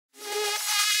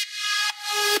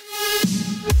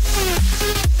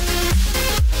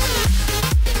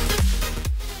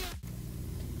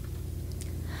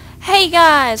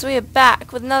guys, we are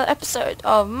back with another episode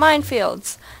of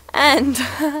Minefields, and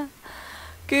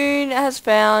Goon has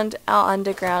found our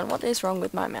underground. What is wrong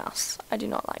with my mouse? I do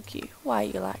not like you. Why are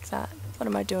you like that? What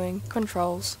am I doing?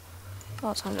 Controls.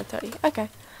 Oh, it's 130. Okay.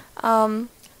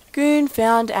 Goon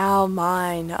found our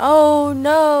mine. Oh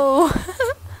no!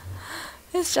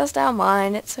 It's just our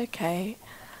mine. It's okay.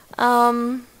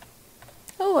 Oh,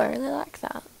 I really like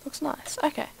that. Looks nice.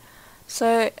 Okay.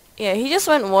 So, yeah, he just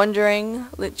went wandering,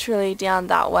 literally down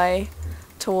that way,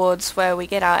 towards where we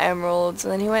get our emeralds,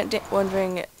 and then he went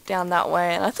wandering down that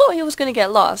way, and I thought he was going to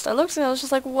get lost. I looked and I was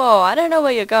just like, whoa, I don't know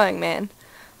where you're going, man.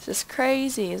 It's just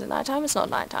crazy. Is it nighttime? It's not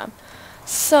nighttime.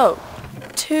 So,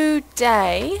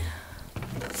 today,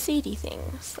 seedy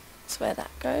things. That's where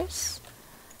that goes.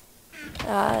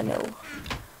 No.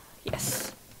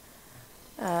 Yes.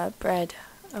 Bread.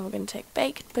 And we're going to take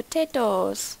baked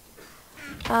potatoes.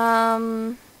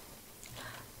 So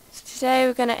today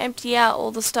we're going to empty out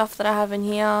all the stuff that I have in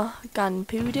here.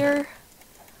 Gunpowder.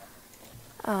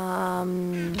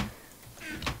 Slime.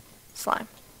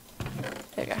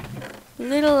 There we go. A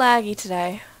little laggy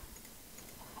today,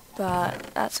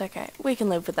 but that's okay. We can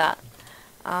live with that.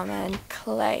 And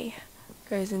clay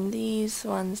goes in these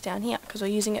ones down here, because we're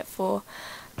using it for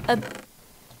a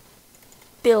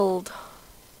build.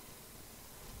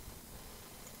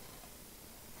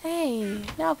 Hey,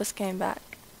 Nalbus came back.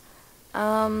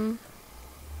 I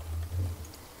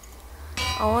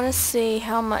want to see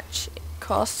how much it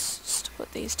costs to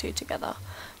put these two together.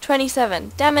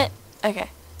 27. Damn it. Okay.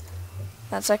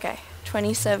 That's okay.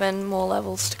 27 more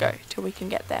levels to go till we can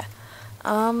get there.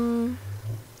 What am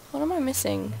I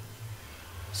missing?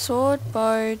 Sword,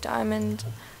 bow, diamond,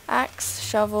 axe,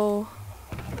 shovel.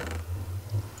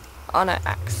 Oh no,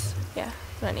 axe. Yeah,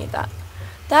 I don't need that.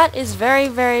 That is very,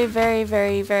 very, very,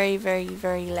 very, very, very,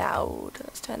 very loud.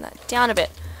 Let's turn that down a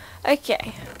bit.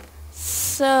 Okay.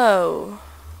 So,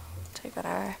 take that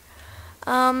arrow.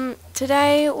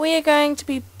 Today we are going to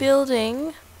be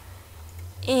building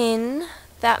in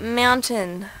that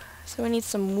mountain. So we need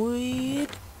some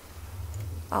wood.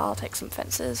 I'll take some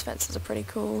fences. Fences are pretty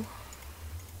cool.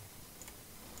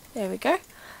 There we go.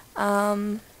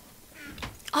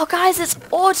 Oh guys, it's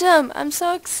autumn! I'm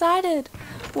so excited!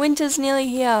 Winter's nearly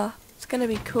here. It's gonna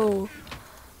be cool.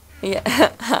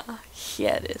 Yeah.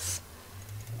 Yeah, it is.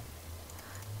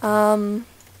 Yeah,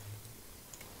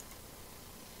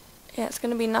 it's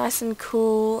gonna be nice and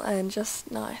cool and just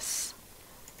nice.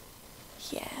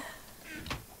 Yeah.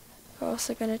 We're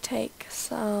also gonna take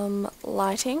some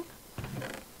lighting.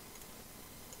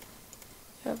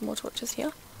 We have more torches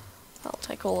here. I'll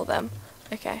take all of them.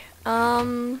 Okay.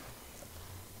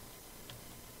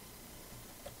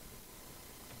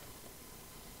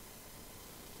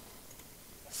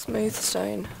 Smooth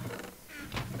stone.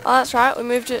 Oh, that's right, we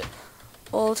moved it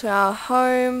all to our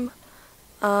home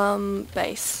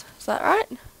base. Is that right?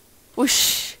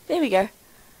 Whoosh! There we go.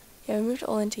 Yeah, we moved it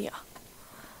all into here.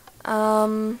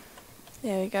 There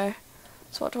we go.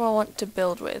 So what do I want to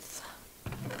build with?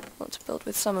 I want to build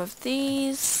with some of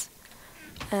these,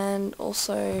 and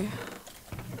also,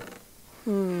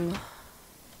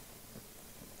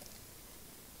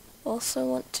 also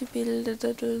want to build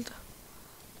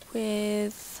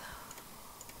with,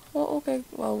 what will go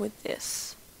well with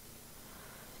this?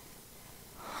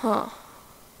 Huh.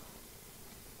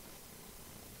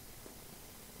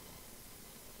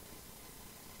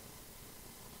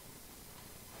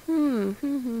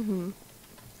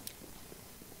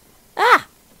 Ah!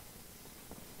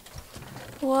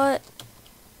 What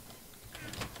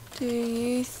do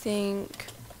you think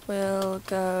will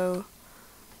go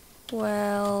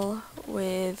well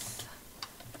with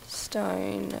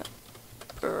stone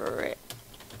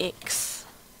bricks?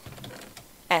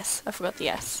 S. I forgot the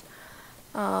S.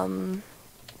 Come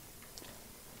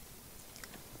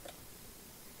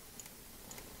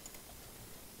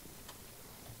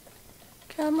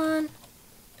on.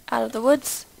 Out of the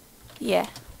woods. Yeah.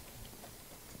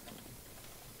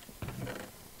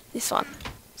 This one.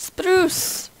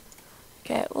 Spruce!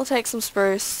 Okay, we'll take some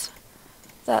spruce.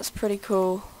 That's pretty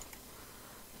cool.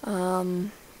 Yeah,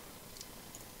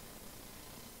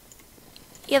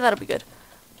 that'll be good.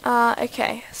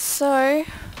 Okay, so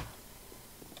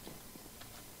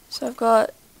I've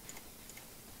got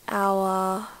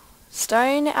our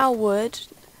stone, our wood.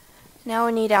 Now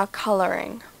we need our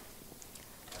colouring.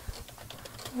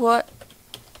 What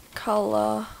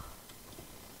colour?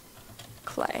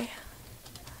 Clay.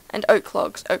 And oak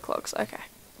logs, okay.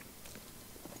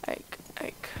 Oak.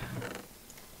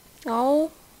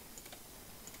 Oh.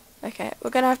 Okay, we're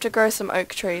gonna have to grow some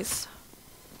oak trees.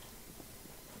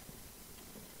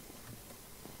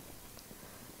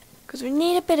 Because we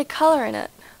need a bit of colour in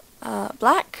it.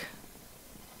 Black?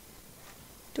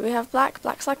 Do we have black?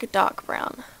 Black's like a dark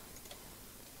brown.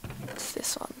 It's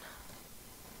this one.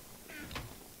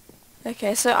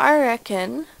 Okay, so I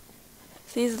reckon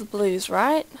these are the blues,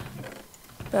 right?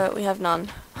 But we have none.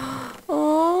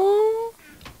 Oh.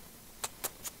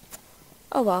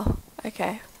 Oh well.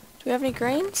 Okay. Do we have any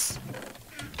greens?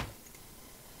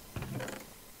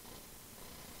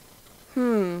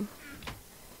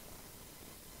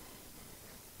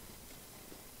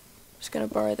 Just gonna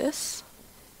borrow this.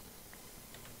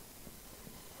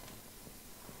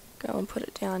 Go and put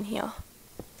it down here.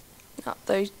 No,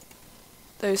 those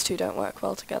two don't work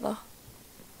well together.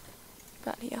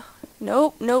 About here.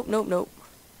 Nope, nope, nope, nope.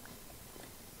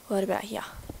 What about here?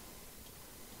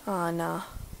 Oh, nah.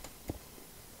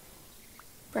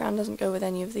 Brown doesn't go with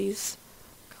any of these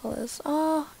colours.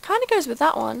 Oh, kind of goes with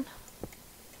that one.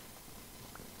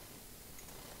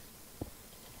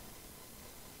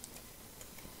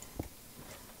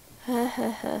 Ha ha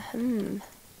ha ha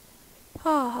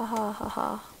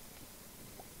ha.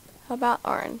 How about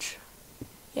orange?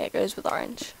 Yeah, it goes with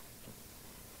orange.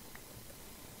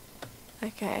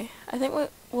 Okay, I think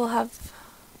we'll have...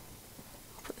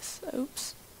 I'll put this...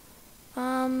 Oops.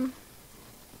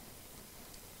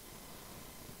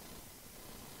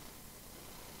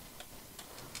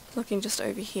 Looking just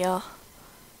over here.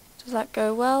 Does that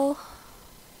go well?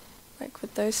 Like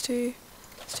with those two?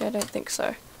 I don't think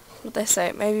so. What they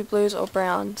say? Maybe blues or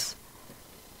browns.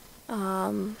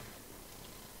 I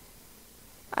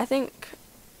think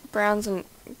browns and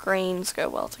greens go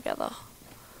well together.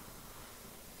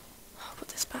 I'll put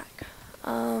this back.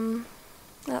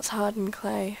 That's hardened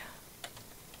clay.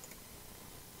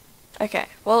 Okay,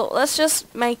 well let's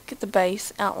just make the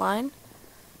base outline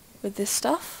with this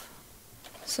stuff.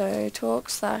 So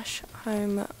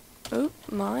talk/home,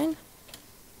 mine.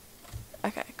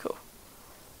 Okay, cool.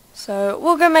 So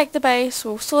we'll go make the base,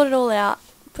 we'll sort it all out,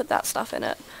 put that stuff in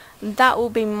it. And that will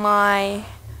be my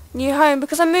new home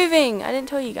because I'm moving. I didn't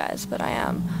tell you guys, but I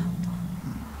am.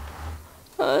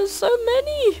 Oh, so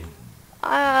many.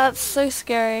 That's so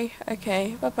scary.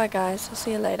 Okay, bye bye guys, I'll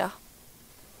see you later.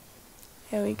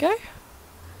 Here we go.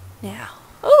 Now.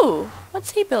 Ooh,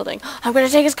 what's he building? I'm gonna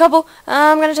take his cobble.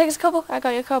 I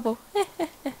got your cobble.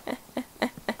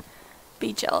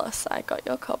 Be jealous. I got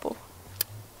your cobble.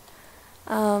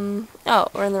 Oh,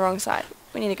 we're on the wrong side.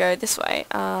 We need to go this way.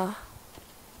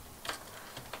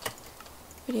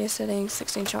 Video settings,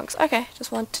 16 chunks. Okay,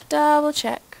 just want to double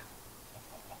check.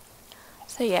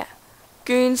 So yeah,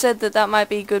 Goon said that might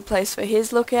be a good place for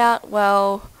his lookout.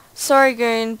 Well, sorry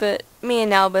Goon, but me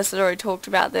and Albus had already talked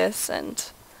about this and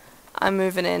I'm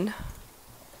moving in.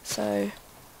 So,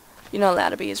 you're not allowed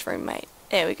to be his roommate.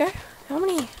 There we go. How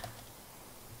many?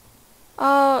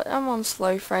 Oh, I'm on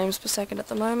slow frames per second at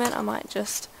the moment. I might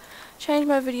just change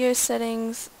my video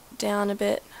settings down a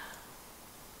bit.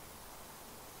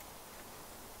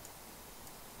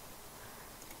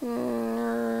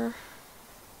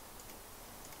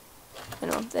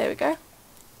 Anyway, there we go.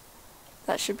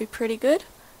 That should be pretty good.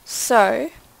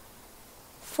 So,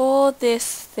 for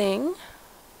this thing,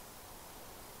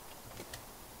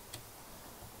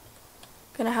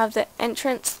 gonna have the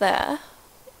entrance there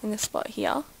in this spot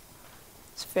here.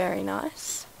 It's very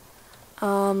nice.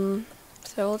 So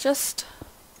we'll just,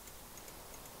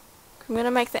 I'm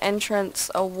gonna make the entrance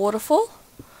a waterfall.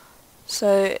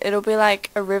 So it'll be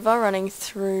like a river running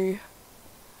through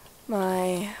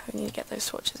my, we need to get those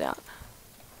torches out,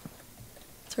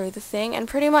 through the thing, and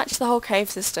pretty much the whole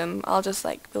cave system I'll just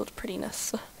like build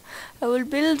prettiness. I will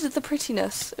build the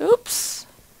prettiness. Oops.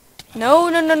 No,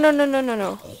 no, no, no, no, no, no,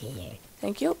 no.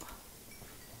 Thank you.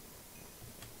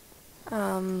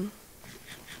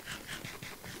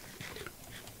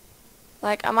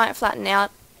 Like I might flatten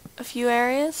out a few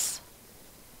areas.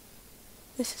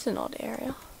 This is an odd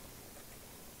area.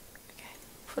 Okay,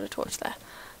 put a torch there.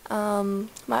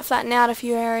 Might flatten out a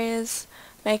few areas,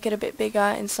 make it a bit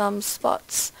bigger in some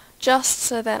spots, just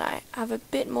so that I have a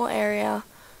bit more area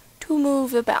to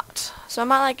move about. So I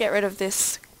might like get rid of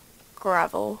this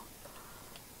gravel,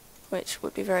 which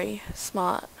would be very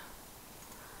smart.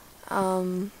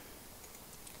 Why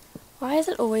is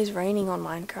it always raining on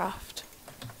Minecraft?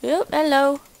 Yep,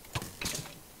 hello.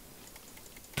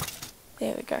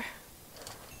 There we go.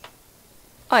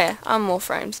 Oh yeah, I'm more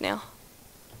frames now.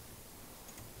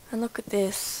 And look at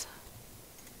this.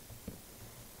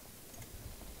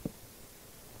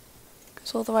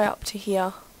 Goes all the way up to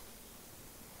here.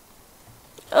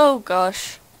 Oh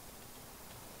gosh.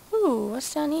 Ooh,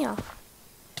 what's down here?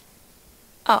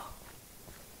 Oh.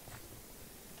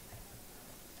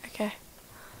 Okay.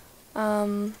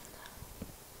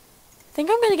 I think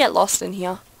I'm going to get lost in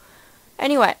here.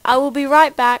 Anyway, I will be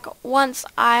right back once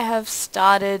I have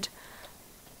started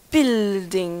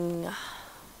building.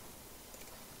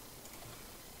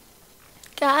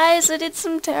 Guys, I did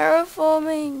some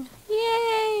terraforming.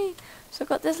 Yay! So I've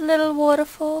got this little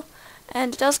waterfall,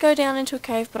 and it does go down into a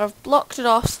cave, but I've blocked it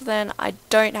off so then I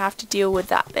don't have to deal with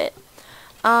that bit.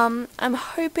 I'm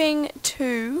hoping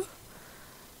to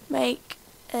make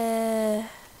where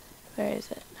is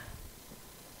it?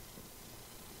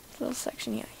 Little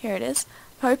section here. Here it is.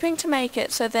 I'm hoping to make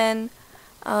it so then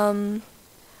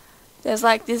there's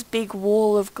like this big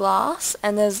wall of glass,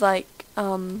 and there's like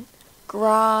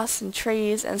grass and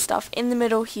trees and stuff in the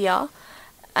middle here,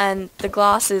 and the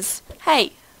glass is,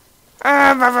 hey,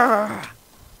 I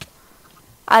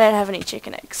don't have any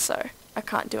chicken eggs, so I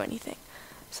can't do anything.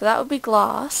 So that would be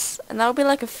glass, and that would be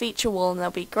like a feature wall, and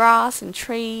there'll be grass and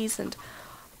trees and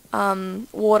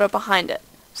water behind it.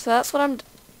 So that's what I'm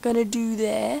gonna do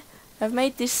there. I've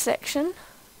made this section.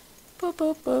 Boop,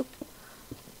 boop, boop.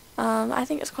 I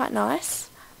think it's quite nice.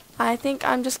 I think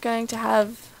I'm just going to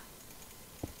have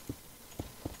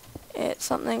it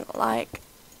something like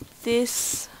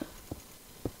this.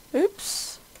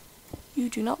 Oops. You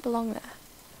do not belong there.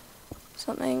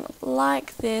 Something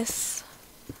like this.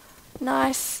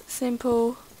 Nice,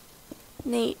 simple,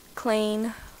 neat,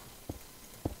 clean.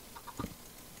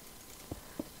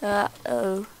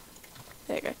 Oh.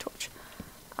 There you go, torch.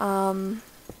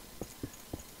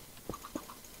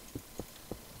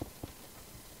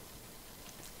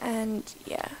 And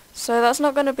yeah. So that's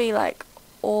not going to be like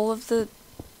all of the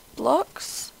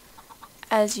blocks,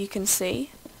 as you can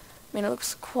see. I mean, it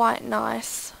looks quite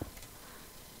nice.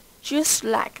 Just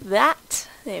like that.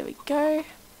 There we go.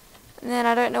 And then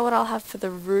I don't know what I'll have for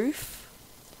the roof.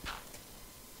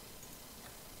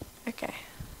 Okay.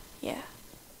 Yeah.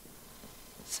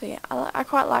 So yeah, I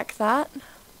quite like that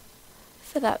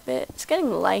for that bit. It's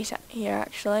getting late here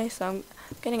actually, so I'm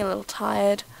getting a little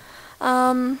tired.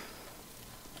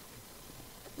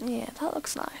 Yeah, that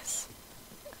looks nice.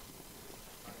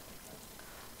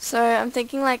 So I'm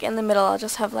thinking like in the middle I'll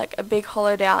just have like a big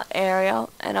hollowed out area,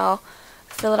 and I'll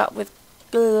fill it up with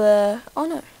oh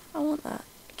no, I want that.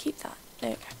 Keep that.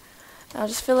 There you go. And I'll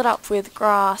just fill it up with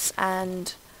grass,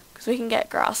 and because we can get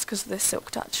grass because of this silk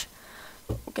touch.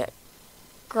 We'll get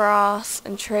grass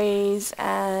and trees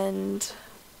and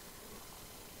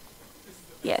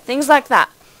yeah, things like that.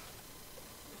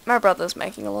 My brother's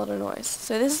making a lot of noise.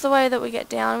 So this is the way that we get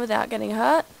down without getting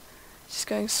hurt. Just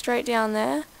going straight down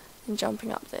there and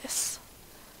jumping up this.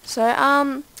 So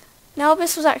now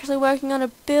this was actually working on a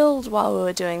build while we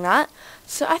were doing that.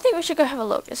 So I think we should go have a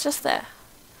look. It's just there.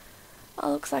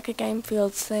 Oh, looks like a Game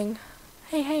Fields thing.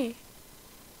 Hey, hey.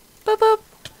 Boop boop.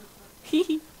 Hee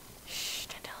hee. Shh,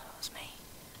 don't tell him it was me.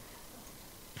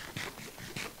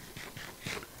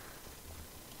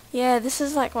 Yeah, this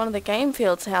is like one of the Game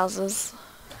Fields houses.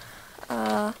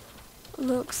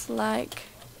 Looks like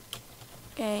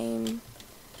Game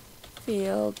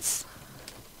Fields.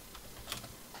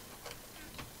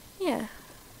 Yeah.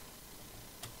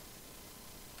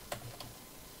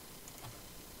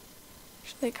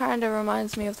 Actually, it kind of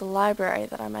reminds me of the library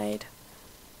that I made.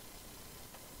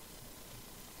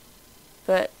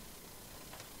 But,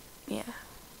 yeah.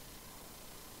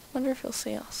 Wonder if he'll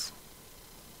see us.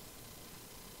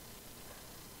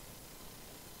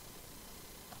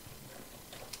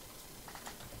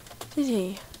 Did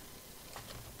he?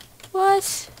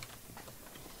 What?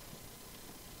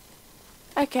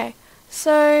 Okay,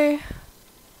 so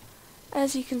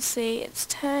as you can see, it's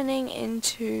turning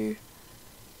into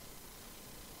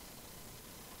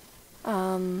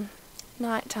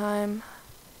nighttime.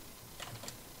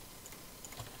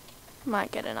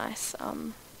 Might get a nice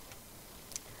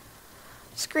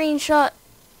screenshot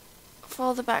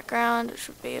for the background. It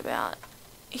should be about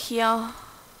here.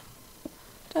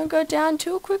 Don't go down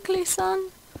too quickly, son.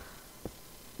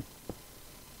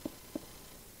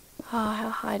 Oh, how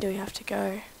high do we have to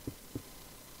go?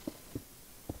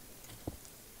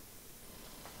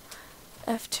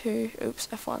 F2, oops,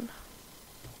 F1.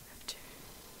 F2.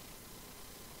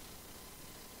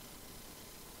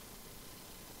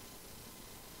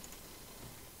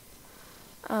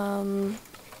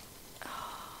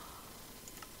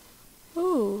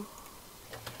 Ooh.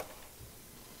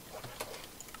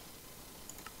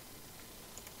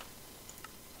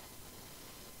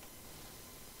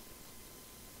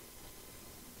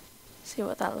 See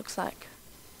what that looks like.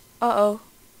 Uh-oh.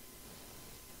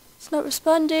 It's not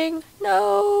responding.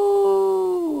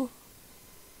 No!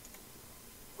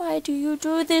 Why do you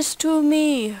do this to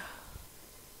me?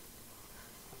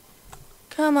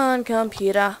 Come on,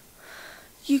 computer.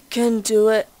 You can do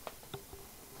it.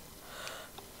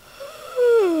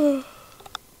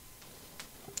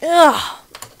 Ugh.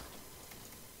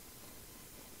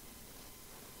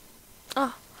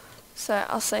 Oh, so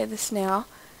I'll say this now.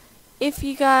 If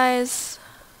you guys...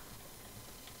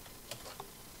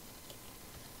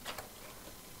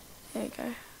 There you go.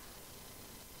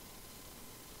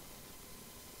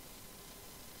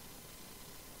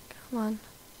 Come on.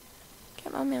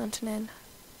 Get my mountain in.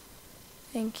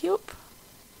 Thank you.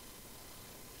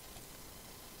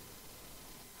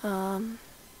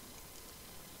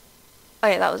 Oh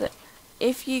yeah, that was it.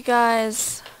 If you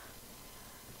guys...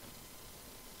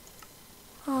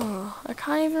 Oh, I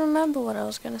can't even remember what I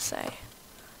was going to say.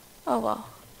 Oh well.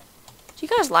 Do you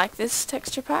guys like this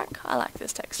texture pack? I like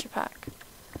this texture pack.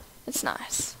 It's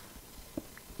nice.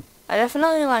 I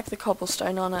definitely like the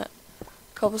cobblestone on it.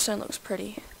 Cobblestone looks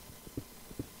pretty.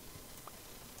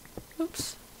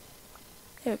 Oops.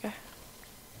 Here we go.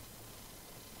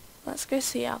 Let's go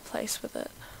see our place with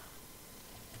it.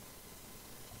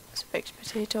 It's a baked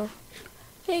potato.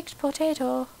 Baked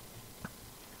potato.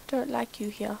 Don't like you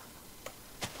here.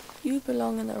 You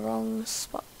belong in the wrong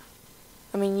spot.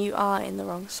 I mean, you are in the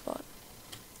wrong spot.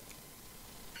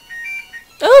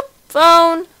 Oop!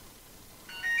 Phone!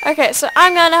 Okay, so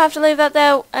I'm gonna have to leave that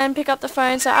there and pick up the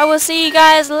phone, so I will see you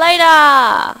guys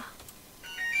later!